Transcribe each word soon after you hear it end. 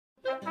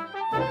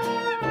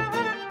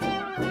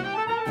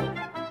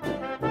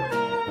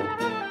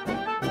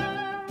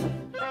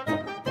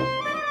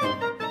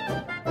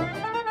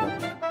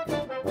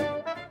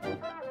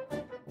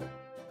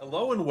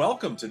Hello and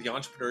welcome to the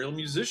Entrepreneurial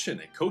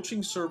Musician, a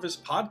coaching service,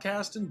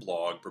 podcast, and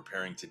blog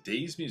preparing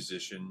today's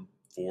musician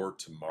for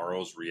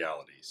tomorrow's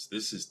realities.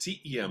 This is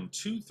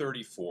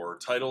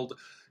TEM234 titled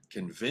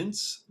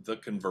Convince the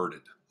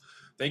Converted.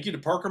 Thank you to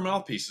Parker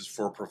Mouthpieces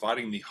for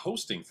providing the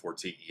hosting for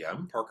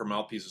TEM. Parker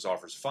Mouthpieces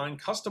offers fine,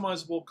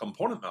 customizable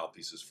component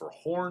mouthpieces for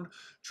horn,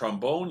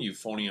 trombone,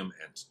 euphonium,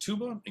 and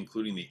tuba,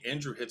 including the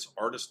Andrew Hitz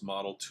Artist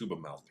Model Tuba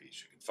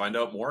Mouthpiece. You can find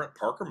out more at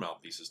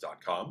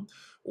parkermouthpieces.com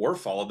or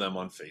follow them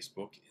on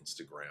Facebook,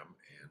 Instagram,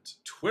 and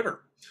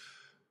Twitter.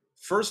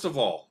 First of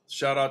all,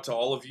 shout out to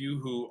all of you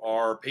who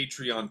are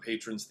Patreon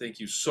patrons. Thank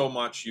you so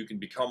much. You can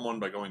become one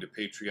by going to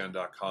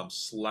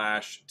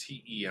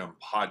patreon.com/TEM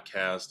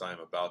podcast. I am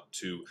about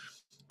to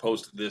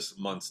post this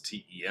month's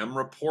TEM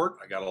report.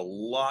 I got a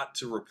lot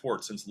to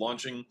report since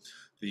launching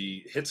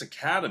the Hits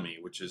Academy,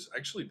 which has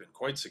actually been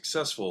quite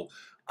successful.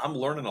 I'm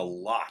learning a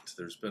lot.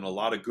 There's been a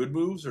lot of good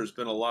moves. There's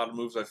been a lot of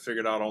moves I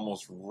figured out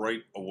almost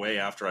right away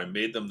after I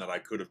made them that I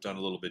could have done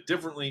a little bit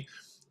differently.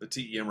 The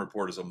TEM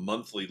report is a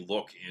monthly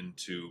look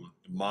into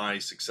my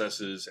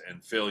successes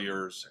and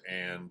failures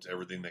and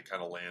everything that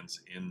kind of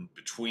lands in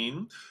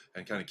between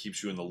and kind of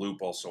keeps you in the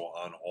loop also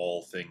on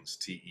all things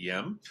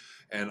TEM.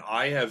 And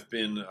I have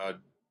been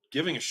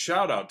giving a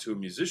shout out to a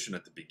musician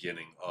at the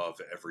beginning of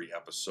every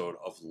episode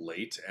of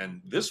late.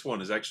 And this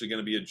one is actually going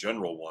to be a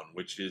general one,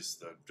 which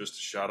is just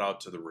a shout out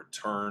to the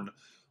return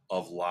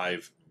of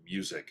live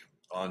music.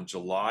 On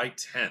July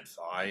 10th,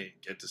 I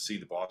get to see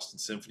the Boston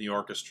Symphony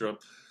Orchestra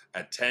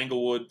at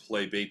Tanglewood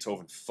play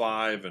Beethoven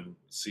 5 and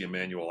see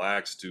Emanuel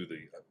Ax do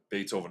the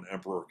Beethoven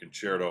Emperor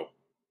Concerto.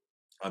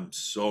 I'm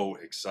so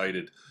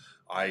excited.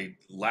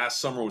 Last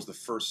summer was the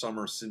first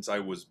summer since I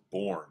was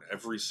born.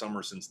 Every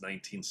summer since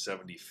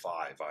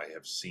 1975, I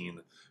have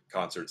seen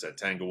concerts at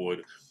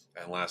Tanglewood.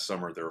 And last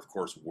summer, there, of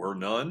course, were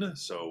none.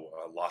 So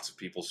lots of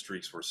people's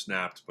streaks were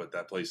snapped, but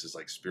that place is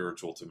like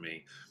spiritual to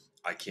me.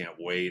 I can't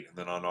wait. And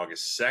then on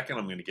August 2nd,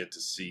 I'm going to get to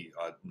see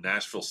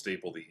Nashville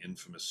staple, the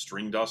infamous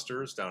String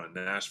Dusters, down in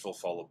Nashville,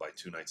 followed by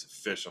 2 nights of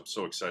Phish. I'm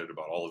so excited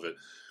about all of it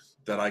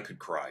that I could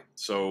cry.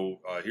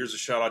 So here's a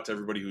shout out to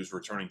everybody who's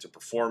returning to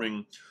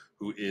performing,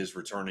 who is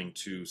returning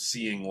to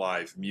seeing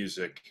live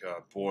music.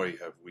 Boy,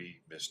 have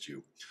we missed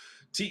you.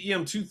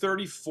 TEM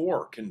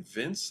 234,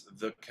 Convince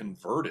the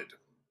Converted.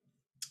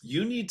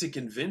 You need to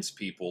convince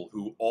people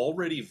who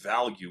already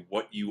value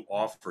what you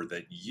offer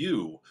that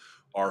you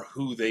are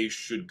who they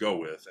should go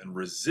with, and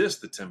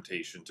resist the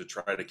temptation to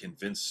try to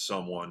convince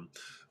someone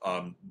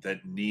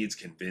that needs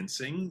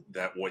convincing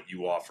that what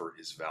you offer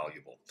is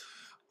valuable.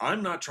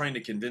 I'm not trying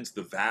to convince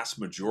the vast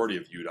majority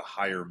of you to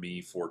hire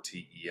me for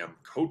TEM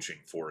coaching,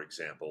 for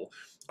example.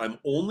 I'm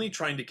only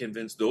trying to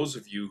convince those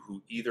of you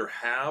who either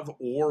have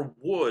or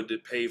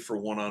would pay for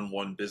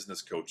one-on-one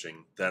business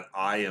coaching that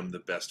I am the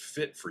best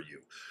fit for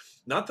you.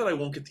 Not that I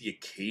won't get the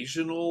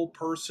occasional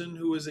person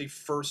who is a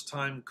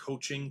first-time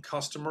coaching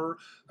customer,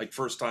 like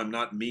first time,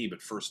 not me,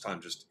 but first time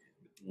just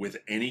with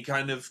any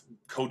kind of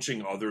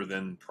coaching other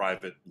than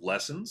private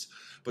lessons.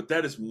 But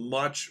that is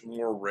much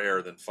more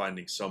rare than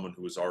finding someone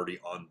who is already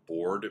on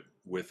board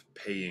with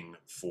paying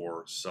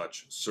for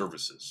such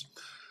services.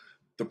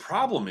 The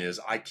problem is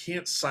I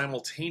can't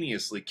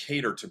simultaneously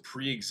cater to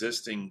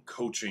pre-existing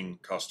coaching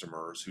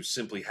customers who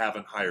simply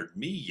haven't hired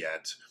me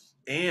yet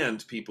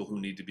and people who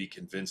need to be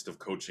convinced of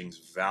coaching's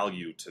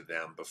value to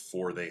them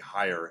before they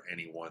hire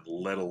anyone,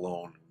 let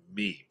alone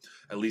me.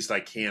 At least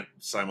I can't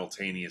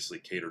simultaneously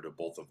cater to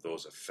both of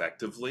those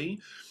effectively.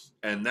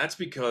 And that's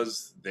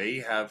because they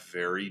have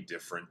very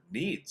different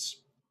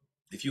needs.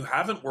 If you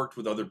haven't worked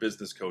with other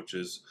business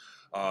coaches,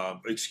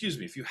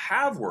 if you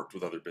have worked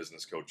with other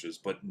business coaches,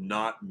 but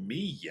not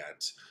me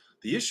yet,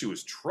 the issue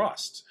is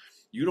trust.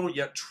 You don't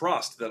yet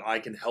trust that I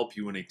can help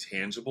you in a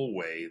tangible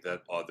way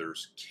that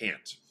others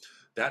can't.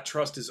 That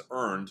trust is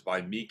earned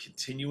by me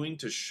continuing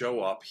to show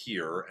up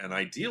here and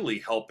ideally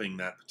helping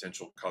that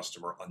potential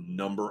customer a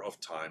number of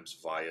times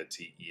via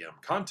TEM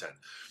content.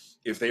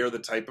 If they are the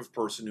type of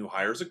person who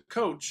hires a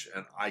coach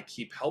and I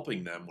keep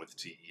helping them with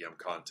TEM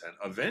content,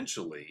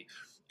 eventually,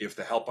 if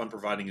the help I'm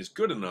providing is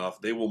good enough,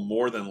 they will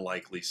more than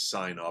likely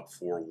sign up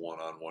for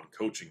one-on-one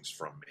coachings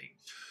from me.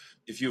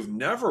 If you've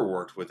never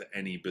worked with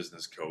any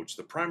business coach,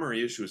 the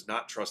primary issue is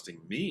not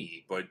trusting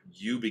me, but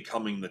you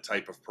becoming the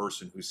type of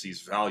person who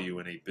sees value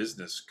in a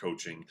business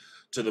coaching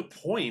to the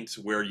point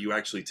where you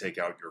actually take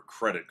out your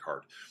credit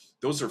card.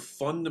 Those are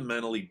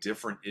fundamentally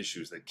different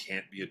issues that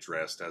can't be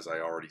addressed, as I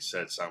already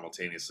said,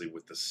 simultaneously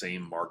with the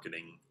same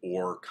marketing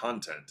or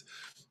content.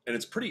 And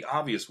it's pretty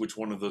obvious which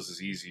one of those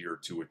is easier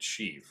to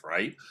achieve,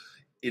 right?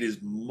 It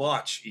is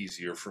much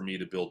easier for me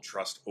to build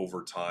trust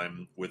over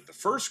time with the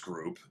first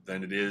group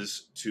than it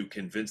is to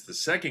convince the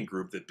second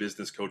group that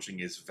business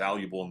coaching is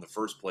valuable in the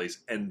first place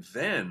and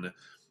then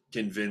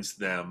convince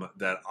them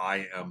that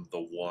I am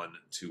the one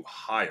to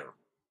hire.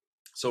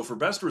 So for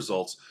best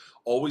results,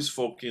 always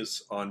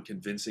focus on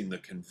convincing the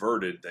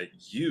converted that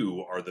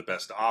you are the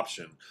best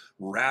option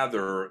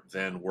rather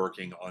than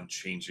working on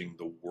changing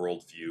the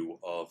worldview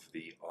of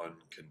the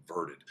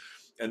unconverted.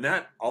 And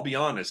that, I'll be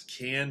honest,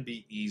 can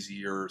be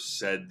easier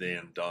said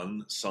than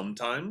done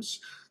sometimes.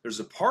 There's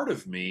a part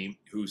of me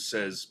who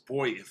says,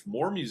 boy, if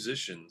more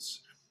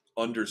musicians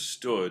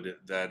understood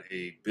that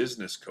a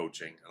business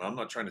coaching, and I'm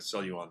not trying to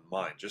sell you on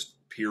mine, just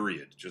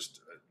period,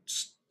 just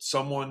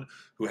someone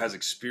who has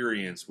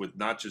experience with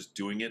not just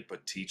doing it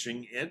but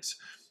teaching it,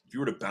 if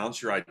you were to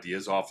bounce your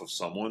ideas off of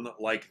someone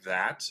like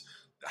that,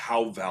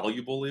 how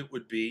valuable it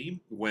would be.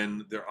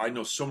 When there, I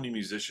know so many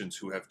musicians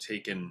who have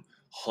taken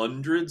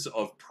hundreds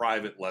of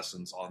private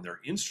lessons on their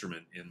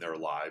instrument in their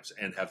lives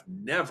and have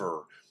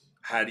never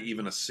had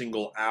even a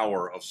single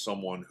hour of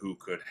someone who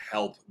could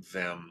help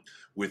them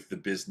with the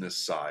business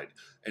side.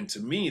 And to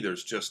me,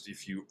 there's just,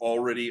 if you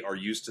already are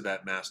used to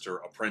that master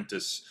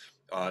apprentice,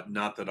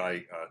 not that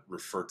I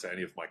refer to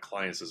any of my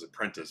clients as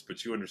apprentice,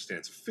 but you understand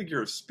it's a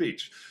figure of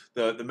speech.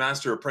 The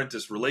master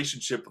apprentice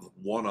relationship,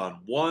 one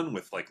on one,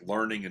 with like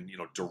learning and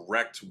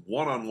direct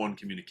one on one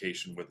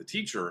communication with a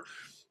teacher,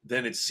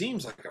 then it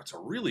seems like it's a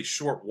really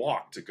short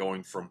walk to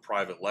going from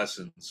private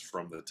lessons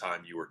from the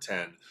time you were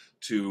 10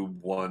 to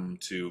 1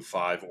 to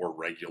 5 or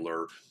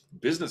regular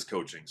business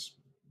coachings.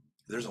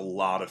 There's a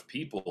lot of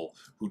people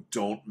who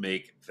don't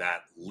make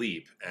that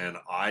leap, and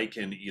I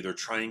can either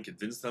try and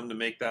convince them to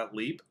make that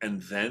leap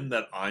and then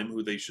that I'm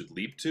who they should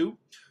leap to.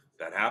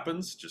 That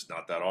happens, just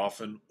not that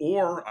often.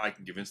 Or I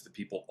can convince the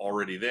people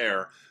already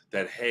there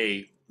that,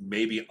 hey,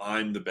 maybe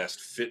I'm the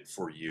best fit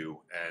for you,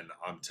 and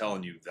I'm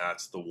telling you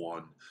that's the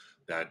one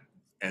that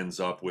ends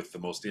up with the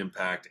most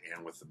impact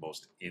and with the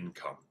most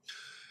income.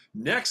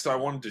 Next, I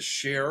wanted to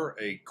share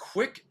a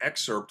quick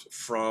excerpt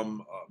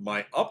from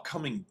my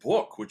upcoming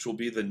book, which will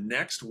be the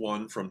next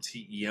one from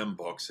TEM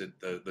Books.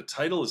 The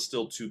title is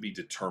still to be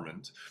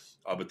determined,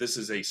 but this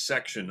is a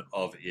section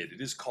of it. It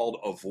is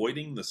called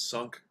Avoiding the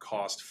Sunk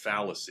Cost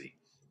Fallacy.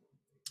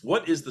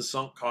 What is the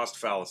sunk cost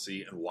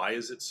fallacy, and why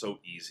is it so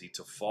easy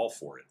to fall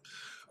for it?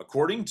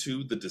 According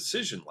to the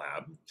Decision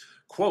Lab,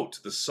 quote,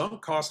 the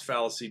sunk cost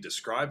fallacy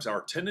describes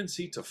our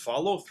tendency to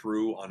follow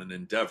through on an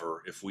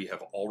endeavor if we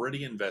have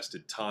already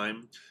invested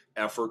time,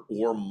 effort,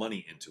 or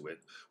money into it,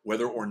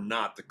 whether or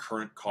not the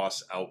current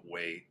costs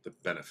outweigh the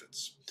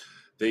benefits.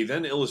 They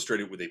then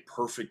illustrate it with a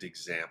perfect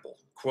example.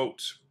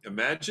 Quote,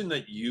 imagine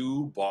that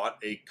you bought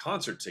a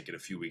concert ticket a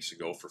few weeks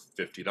ago for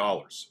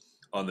 $50.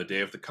 On the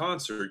day of the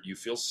concert, you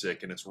feel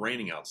sick and it's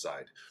raining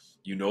outside.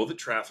 You know that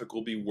traffic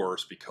will be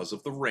worse because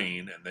of the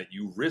rain and that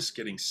you risk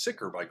getting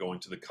sicker by going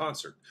to the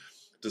concert.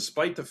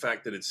 Despite the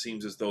fact that it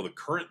seems as though the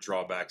current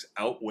drawbacks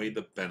outweigh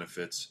the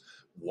benefits,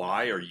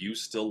 why are you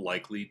still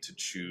likely to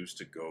choose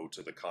to go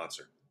to the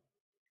concert?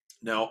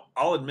 Now,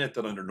 I'll admit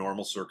that under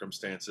normal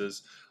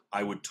circumstances,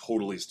 I would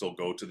totally still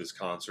go to this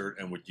concert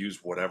and would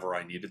use whatever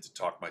I needed to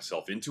talk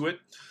myself into it.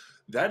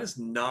 That is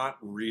not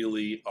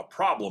really a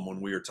problem when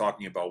we are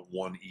talking about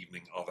one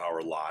evening of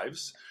our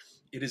lives.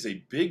 It is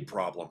a big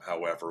problem,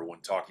 however,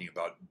 when talking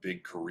about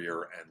big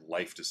career and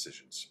life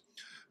decisions.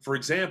 For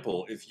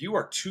example, if you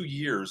are 2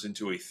 years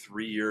into a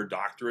 3 year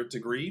doctorate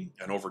degree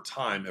and over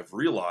time have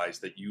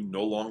realized that you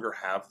no longer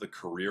have the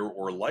career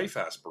or life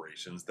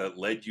aspirations that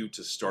led you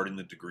to starting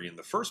the degree in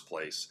the first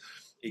place,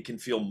 it can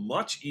feel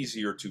much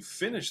easier to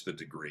finish the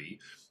degree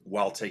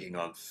while taking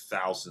on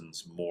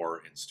thousands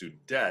more in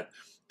student debt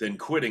than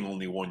quitting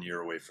only 1 year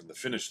away from the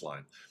finish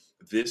line.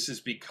 This is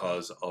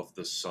because of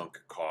the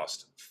sunk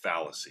cost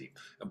fallacy.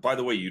 And by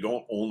the way, you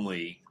don't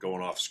only,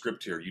 going off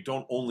script here, you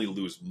don't only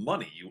lose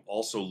money, you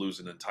also lose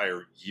an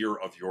entire year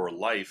of your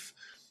life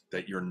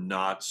that you're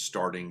not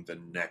starting the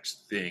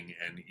next thing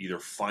and either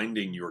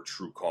finding your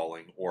true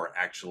calling or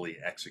actually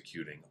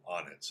executing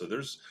on it. So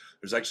there's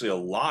actually a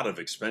lot of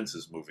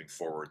expenses moving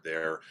forward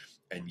there,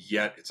 and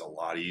yet it's a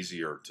lot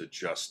easier to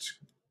just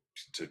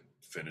to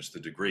finish the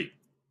degree.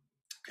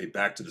 Okay,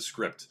 back to the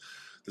script.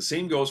 The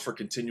same goes for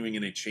continuing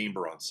in a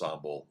chamber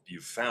ensemble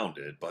you've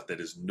founded, but that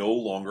is no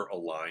longer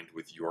aligned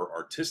with your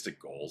artistic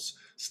goals,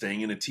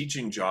 staying in a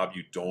teaching job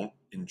you don't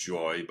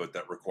enjoy but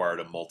that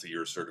required a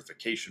multi-year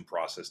certification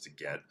process to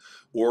get,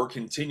 or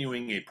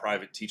continuing a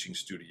private teaching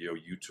studio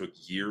you took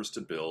years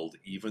to build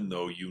even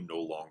though you no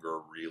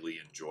longer really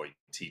enjoy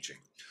teaching.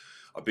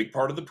 A big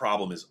part of the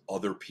problem is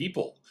other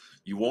people.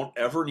 You won't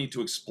ever need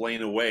to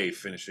explain away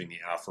finishing the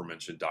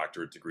aforementioned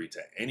doctorate degree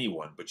to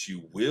anyone, but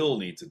you will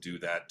need to do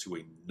that to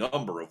a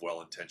number of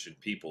well intentioned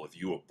people if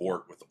you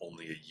abort with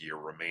only a year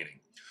remaining.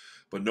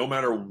 But no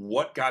matter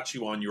what got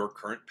you on your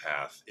current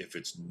path, if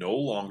it's no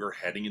longer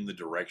heading in the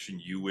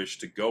direction you wish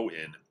to go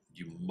in,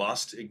 you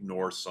must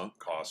ignore sunk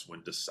costs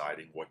when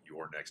deciding what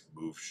your next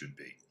move should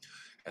be.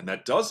 And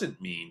that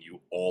doesn't mean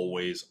you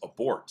always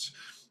abort.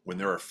 When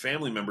there are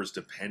family members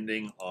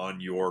depending on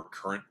your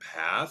current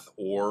path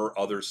or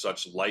other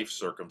such life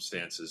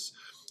circumstances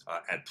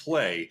at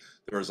play,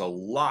 there's a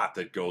lot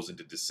that goes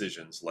into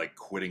decisions like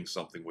quitting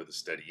something with a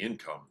steady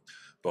income.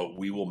 but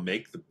we will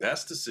make the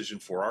best decision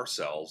for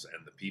ourselves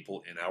and the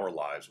people in our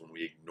lives when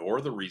we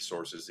ignore the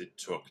resources it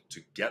took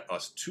to get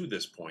us to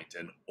this point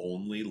and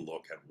only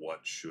look at what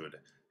should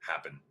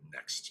happen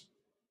next.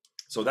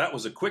 So that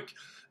was a quick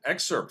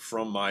excerpt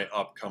from my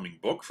upcoming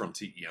book from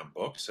TEM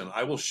Books, and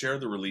I will share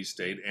the release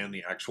date and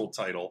the actual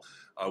title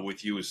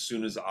with you as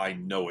soon as I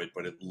know it,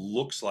 but it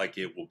looks like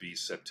it will be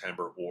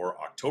September or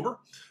October,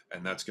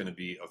 and that's going to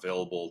be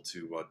available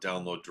to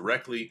download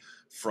directly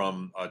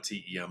from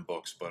TEM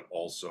Books, but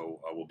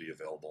also will be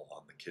available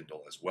on the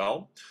Kindle as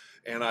well.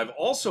 And I've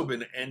also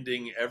been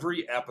ending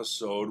every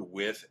episode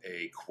with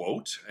a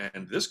quote,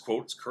 and this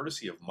quote is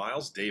courtesy of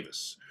Miles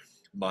Davis.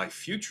 My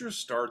future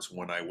starts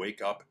when I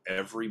wake up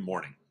every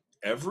morning.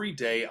 Every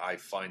day I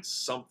find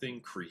something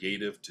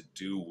creative to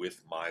do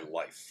with my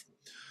life.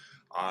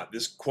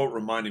 This quote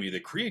reminded me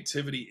that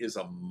creativity is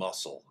a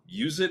muscle.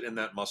 Use it and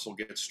that muscle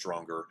gets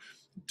stronger.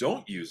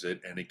 Don't use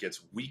it and it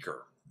gets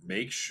weaker.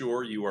 Make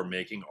sure you are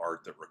making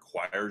art that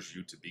requires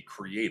you to be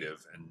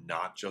creative and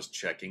not just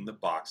checking the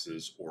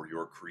boxes, or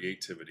your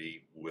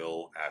creativity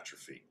will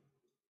atrophy.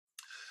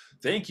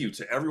 Thank you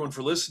to everyone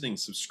for listening,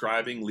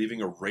 subscribing,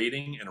 leaving a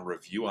rating and a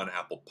review on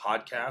Apple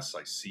Podcasts.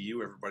 I see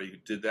you, everybody who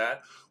did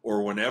that,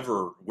 or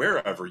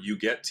wherever you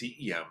get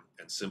TEM,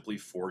 and simply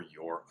for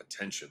your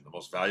attention, the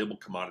most valuable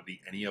commodity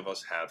any of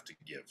us have to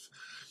give.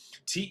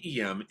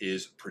 TEM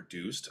is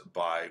produced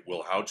by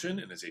Will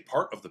Houchin and is a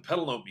part of the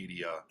Pedal Note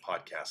Media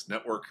Podcast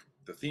Network.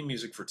 The theme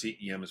music for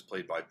TEM is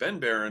played by Ben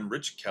Barron,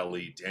 Rich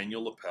Kelly,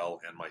 Daniel Lapel,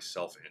 and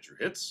myself, Andrew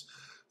Hitz.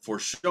 For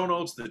show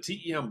notes, the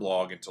TEM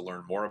blog, and to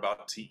learn more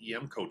about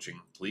TEM coaching,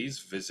 please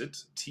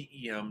visit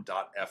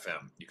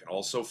tem.fm. You can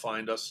also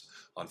find us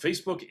on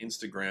Facebook,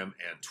 Instagram,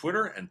 and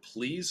Twitter, and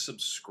please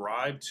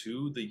subscribe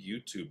to the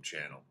YouTube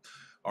channel.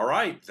 All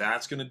right,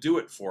 that's going to do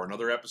it for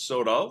another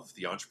episode of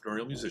The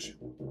Entrepreneurial Musician.